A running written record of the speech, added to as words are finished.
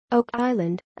Oak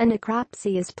Island, a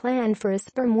necropsy is planned for a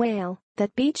sperm whale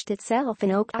that beached itself in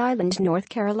Oak Island, North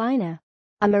Carolina.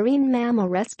 A marine mammal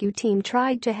rescue team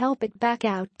tried to help it back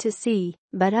out to sea,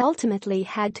 but ultimately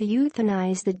had to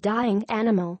euthanize the dying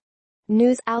animal.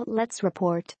 News outlets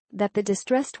report that the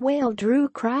distressed whale drew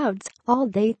crowds all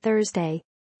day Thursday.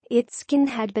 Its skin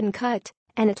had been cut,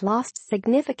 and it lost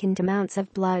significant amounts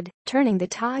of blood, turning the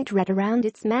tide red around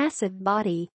its massive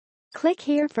body. Click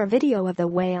here for video of the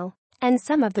whale and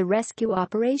some of the rescue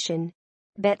operation.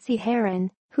 Betsy Herron,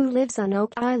 who lives on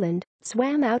Oak Island,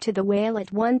 swam out to the whale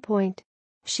at one point.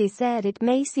 She said, "It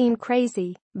may seem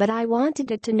crazy, but I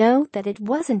wanted it to know that it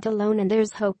wasn't alone and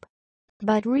there's hope."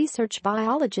 But research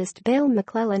biologist Bill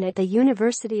McLellan at the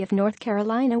University of North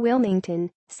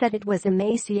Carolina-Wilmington said it was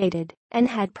emaciated and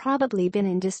had probably been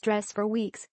in distress for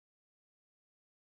weeks.